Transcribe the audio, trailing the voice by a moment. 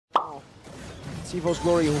Evo's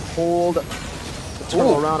Glory who hold the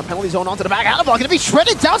turtle around. A penalty zone onto the back. Annabelle going to be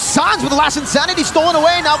shredded down. Sanz with the last insanity stolen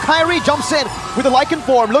away. Now Kairi jumps in with the Lycan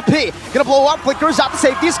form. Lupi going to blow up. Flickers out the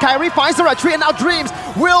safeties. Kairi finds the retreat. And now Dreams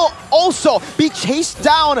will also be chased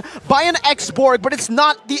down by an X-Borg. But it's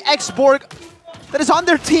not the X-Borg that is on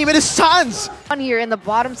their team. It is Sanz. Here in the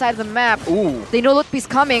bottom side of the map. Ooh. They know Lutpi's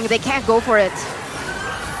coming. They can't go for it.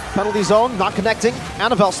 Penalty zone, not connecting.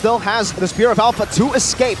 Annabelle still has the Spear of Alpha to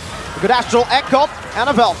escape. A good Astral Echo.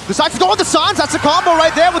 Annabelle decides to go with the Sanz. That's a combo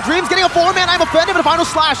right there with Dreams getting a 4-man. I'm offended, but a final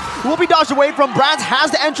slash will be dodged away from Brands.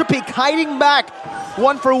 Has the entropy, kiting back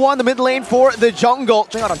 1-for-1 the mid lane for the jungle.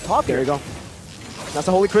 Out on top, there you go. That's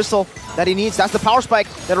the Holy Crystal that he needs. That's the power spike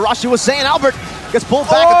that Arashi was saying. Albert gets pulled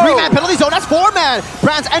back. A 3-man penalty zone. That's 4-man.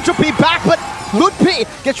 Brands entropy back, but Lutpi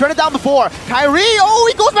gets shredded down before. Kairi,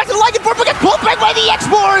 he goes back to the Lycan form, but gets pulled back by the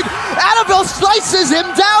X-Borg. Annabelle slices him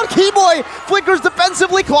down. Keyboy flickers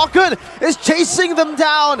defensively. Klokun is chasing them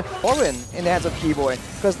down. Orin in the hands of Keyboy,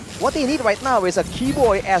 because what they need right now is a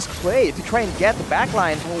Keyboy-esque play to try and get the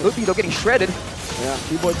backline. Lutpi though getting shredded. Yeah,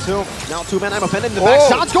 Keyboy 2. Now 2-man, I'm offended in the back.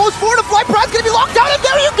 Sanz goes forward to fly. Brands gonna be locked down, and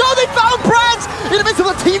there you go. They found Brands in the midst of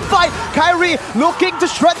a team fight. Kairi looking to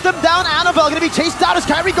shred them down. Annabelle gonna be chased down as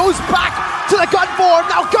Kairi goes back to the gun form.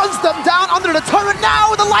 Now guns them down under the turret.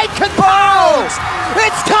 Now the light can bounce.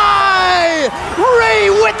 It's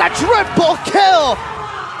Kairi with the triple kill.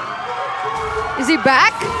 Is he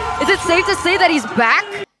back? Is it safe to say that he's back?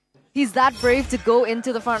 He's that brave to go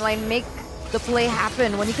into the front line, make the play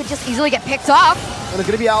happen when he could just easily get picked off. And it's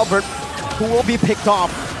going to be Albert who will be picked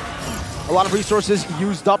off. A lot of resources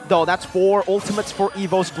used up though. That's 4 ultimates for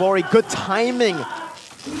Evo's Glory. Good timing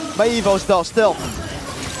by Evo's though. Still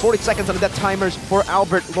 40 seconds on the death timers for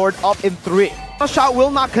Albert. Lord up in 3. A shot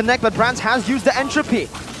will not connect, but Brands has used the entropy.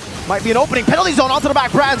 Might be an opening. Penalty zone onto the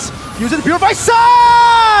back. Brands uses the Purify.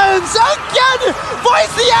 Sanz again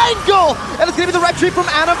finds the angle! And it's going to be the retreat from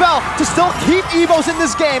Annabelle to still keep Evos in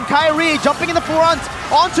this game. Kairi jumping in the front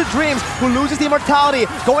onto Dreams, who loses the immortality.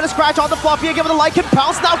 Going to scratch on the Fluffy and give it a Lycan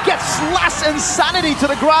pounce. Now gets Slash Insanity to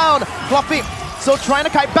the ground. Fluffy still trying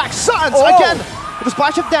to kite back. Sanz again with a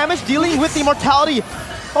splash of damage, dealing with the immortality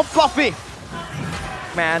of Fluffy.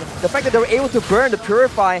 Man, the fact that they were able to burn the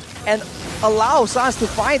Purify and allow Sanz to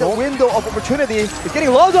find a window of opportunity is getting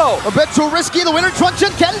low though. A bit too risky, the winner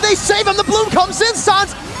truncheon. Can they save him? The bloom comes in.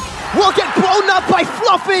 Sanz will get blown up by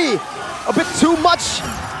Fluffy. A bit too much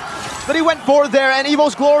that he went for there, and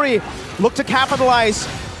Evo's Glory look to capitalize.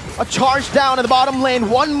 A charge down in the bottom lane.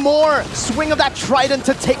 One more swing of that trident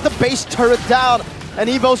to take the base turret down, and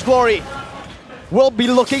Evo's Glory will be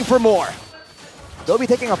looking for more. They'll be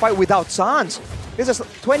taking a fight without Sanz. This is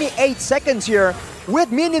 28 seconds here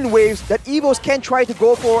with minion waves that Evos can try to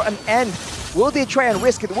go for an end. Will they try and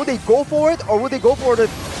risk it? Will they go for it, or will they go for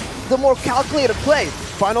the more calculated play?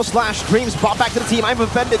 Final slash. Dreams brought back to the team. I'm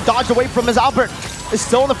offended. Dodged away from his Albert. Is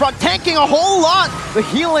still in the front, tanking a whole lot. The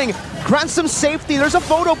healing grants some safety. There's a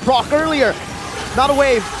photo proc earlier. Not a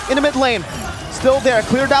wave in the mid lane. Still there.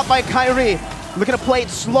 Cleared out by Kairi. Looking to play it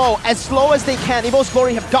slow as they can. Evo's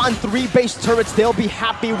Glory have gotten 3 base turrets. They'll be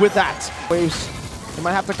happy with that. Waves. They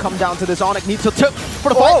might have to come down to this. Onyx needs to tip for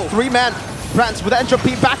the fight. 3-man. Brands with the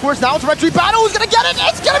entropy backwards. Now it's a retreat battle. Who's gonna get it?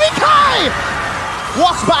 It's gonna be Kai!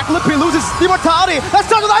 Walks back. Lippy loses the immortality. That's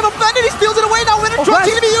not alive. Offended. He steals it away. Now winner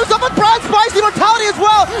trophy to be used up, but Brands buys the immortality as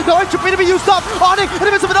well. No entropy to be used up. Onyx in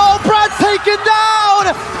the midst of it all. Brands taken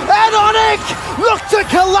down. And Onyx look to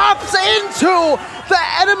collapse into the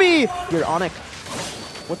enemy. Here, Onyx.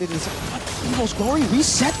 What did he say? Evo's Glory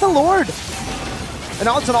reset the Lord. And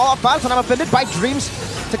now it's an all-out battle, and I'm offended by Dreams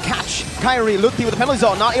to catch Kairi. Luthi with the penalty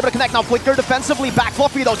zone, not able to connect. Now Flicker defensively back.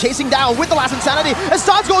 Fluffy though, chasing down with the last insanity. As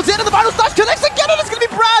Sanz goes in, and the final slash connects again, and it's going to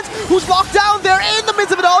be Brands, who's locked down there in the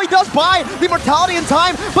midst of it all. He does buy the immortality in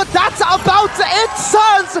time, but that's about it.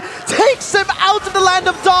 Sanz takes him out of the land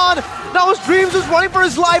of Dawn. Now his Dreams is running for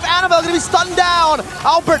his life. Annabelle going to be stunned down.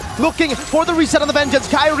 Albert looking for the reset on the Vengeance.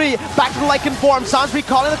 Kairi back to the Lycan form. Sanz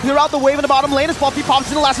recalling to clear out the wave in the bottom lane as Fluffy pops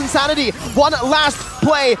in the last insanity. One last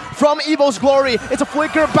play from Evo's Glory. It's a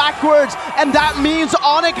flicker backwards, and that means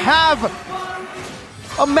Onyx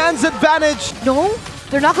have a man's advantage. No,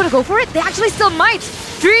 they're not going to go for it. They actually still might.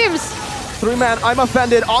 Dreams. 3-man, I'm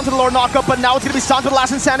offended. Onto the Lord knockup, but now it's going to be Sanz with the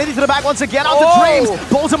last insanity to the back once again. Onto Dreams,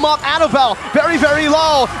 pulls him up. Annabelle, very, very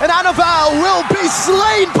low. And Annabelle will be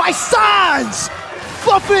slain by Sanz.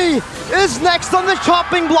 Fluffy is next on the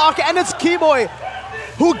chopping block, and it's Keyboy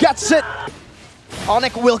who gets it.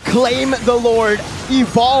 Onyx will claim the Lord.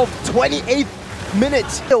 Evolve, 28th minute.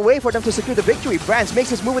 The way for them to secure the victory. Brands makes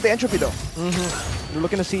his move with the entropy though. They're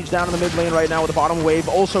looking to siege down in the mid lane right now with the bottom wave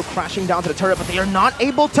also crashing down to the turret, but they are not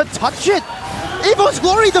able to touch it. Evo's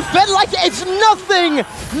Glory defend like it's nothing!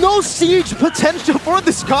 No siege potential for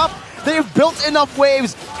this comp. They've built enough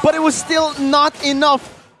waves, but it was still not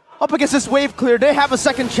enough. Up against this wave clear, they have a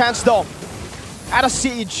second chance though. At a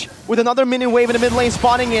siege, with another minion wave in the mid lane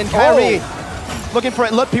spawning in. Kairi looking for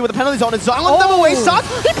it. lutpi with the penalty zone. It's on them away. Sanz,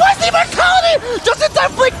 he plays the immortality! Just in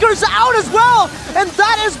time, flickers out as well! And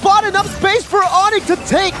that has bought enough space for Onyx to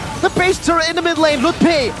take the base turret in the mid lane.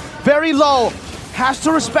 lutpi, very low. Has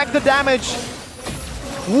to respect the damage.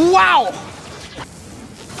 Wow!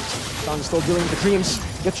 Sanz still dealing with the dreams.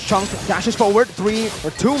 Gets chunked, dashes forward.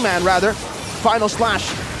 2-man rather. Final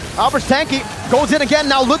slash. Albert's tanky. Goes in again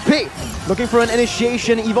now. lutpi looking for an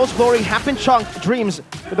initiation. Evo's Glory have been chunked. Dreams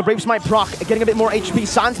with the Brave Smite proc, getting a bit more HP.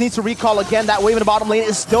 Sanz needs to recall again. That wave in the bottom lane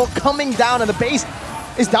is still coming down, and the base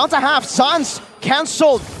is down to half. Sanz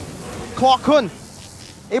cancelled. Klokun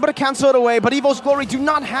able to cancel it away, but Evo's Glory do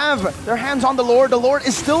not have their hands on the Lord. The Lord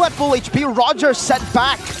is still at full HP. Roger set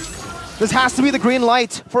back. This has to be the green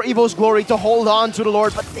light for Evo's Glory to hold on to the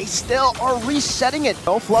Lord, but they still are resetting it.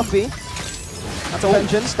 Oh, Fluffy. That's a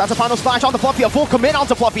vengeance. That's a final splash on the Fluffy. A full commit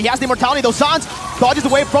onto Fluffy. He has the immortality though. Sanz dodges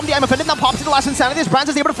away from the I'm offended. Now pops into the last insanity. As Brands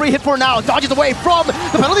is able to free hit for now. Dodges away from the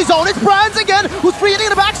penalty zone. It's Brands again who's free hitting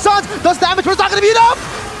in the back. Sanz does damage, but it's not going to be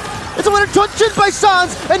enough. It's a winner touched by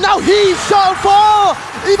Sanz, and now he shall fall.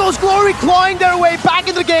 Evo's Glory clawing their way back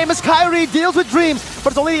into the game as Kairi deals with Dreams,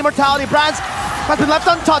 but it's only the immortality. Brands has been left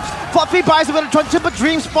untouched. Fluffy buys a winner touched, but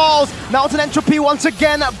Dreams falls. Now it's an entropy once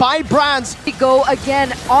again by Brands. We go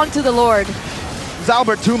again onto the Lord.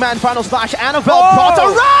 Zalbert, 2-man final slash. Annabelle brought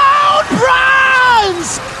around.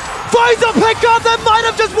 Brands finds a pickup that might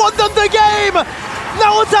have just won them the game.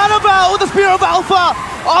 Now it's Annabelle with the Spear of Alpha.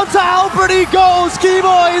 Onto Albert he goes.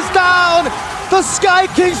 Keyboy is down. The Sky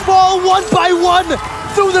Kings fall one by one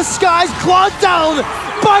through the skies, clawed down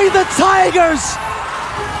by the Tigers.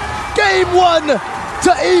 Game 1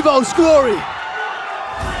 to Evo's Glory.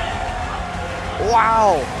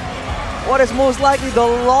 Wow. What is most likely the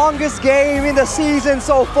longest game in the season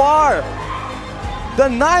so far. The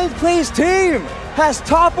 9th place team has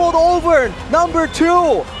toppled over number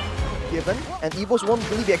 2. Given, and Evos won't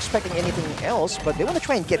really be expecting anything else, but they want to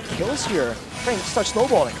try and get kills here. Try and start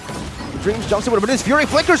snowballing. Dreams jumps in with his Fury,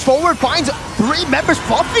 flickers forward, finds 3 members.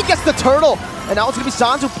 Fluffy gets the turtle. And now it's going to be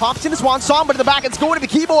Sanz who pops in his Swan Song, but in the back it's going to be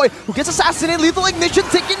Keyboy who gets assassinated. Lethal Ignition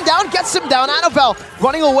ticking down, gets him down. Annabelle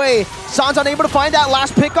running away. Sanz unable to find that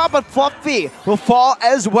last pickup, but Fluffy will fall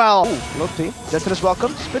as well. lutpi, just to this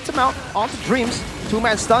welcome, spits him out onto Dreams.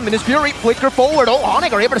 2-man stun, Minus Fury, flicker forward. Oh,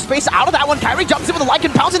 Onyx are able to space out of that one. Kairi jumps in with the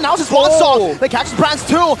Lycan pounce, and now it's his Swan Song. They catch Brands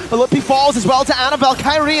too, but lutpi falls as well to Annabelle.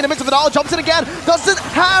 Kairi in the mix of it all, jumps in again, doesn't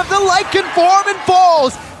have the Lycan form and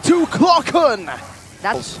falls to Klokun.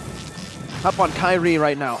 That's up on Kairi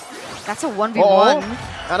right now. That's a 1v1.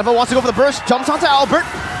 Annabelle wants to go for the burst, jumps onto Albert,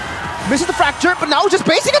 misses the fracture, but now just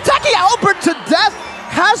basic attacking Albert to death.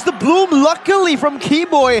 Has the bloom luckily from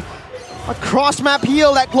Keyboy. A cross-map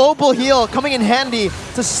heal, that global heal coming in handy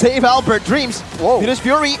to save Albert. Dreams, Venus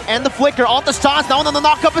Fury and the flicker onto Sanz. Now on the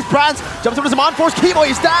knock-up is Brands. Jumps over to Zaman Force,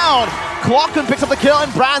 Keyboy is down. Klokun picks up the kill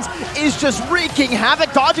and Brands is just wreaking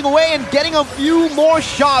havoc, dodging away and getting a few more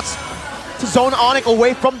shots to zone Onyx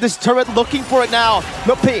away from this turret, looking for it now.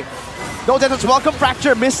 lutpi, no damage, welcome,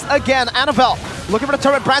 fracture, missed again. Annabelle looking for the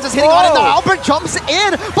turret, Brands is hitting on it now. Albert jumps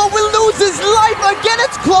in, but will lose his life again.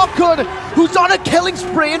 It's Klokun who's on a killing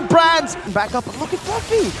spree, and Brands back up, but look at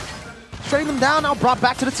Fluffy. Shutting them down, now brought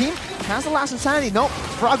back to the team. Has the last insanity, nope.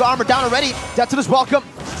 Frog armor down already. Death to this welcome.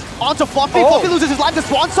 Onto Fluffy. Fluffy loses his life. The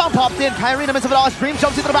Swan Song popped in. Kairi in the midst of it all. Dream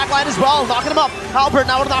jumps into the back line as well, knocking him up. Albert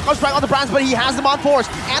now with a knockout strike on the Brands, but he has them on force.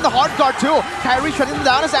 And the hard guard too. Kairi shutting them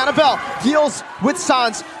down as Annabelle deals with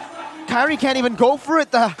Sanz. Kairi can't even go for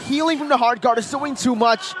it. The healing from the hard guard is doing too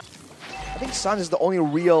much. I think Sanz is the only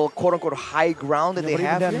real quote-unquote high ground that they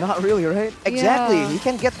have here. Not really, right? Exactly. Yeah. He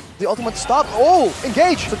can get the ultimate stop. Oh,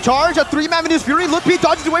 engage. The charge, a 3-man Venus Fury. lutpi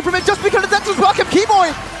dodges away from it just because that's his welcome.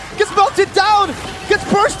 Keyboy gets melted down, gets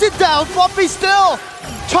bursted down. Fluffy still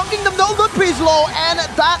chunking them. No, lutpi's low, and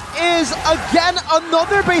that is again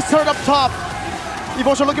another base turn up top.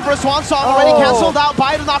 Evo's are looking for a Swan Song, already cancelled out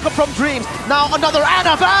by the knockup from Dreams. Now another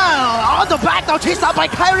Annabelle on the back, now chased out by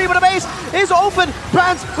Kairi, but the base is open.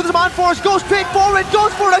 Brands with his on force, goes straight forward,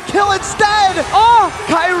 goes for a kill instead.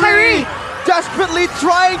 Kairi desperately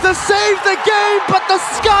trying to save the game, but the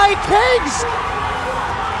Sky Kings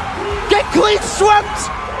get clean swept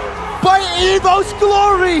by Evo's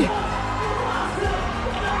Glory.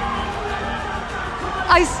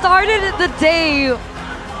 I started the day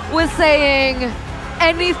with saying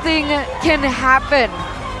anything can happen.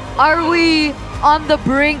 Are we on the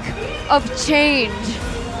brink of change?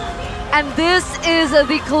 And this is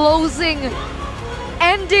the closing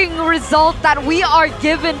ending result that we are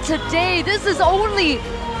given today. This is only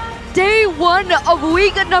day 1 of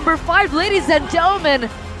week number 5, ladies and gentlemen.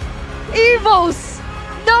 EVO's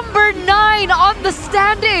number 9 on the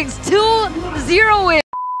standings, 2-0 win.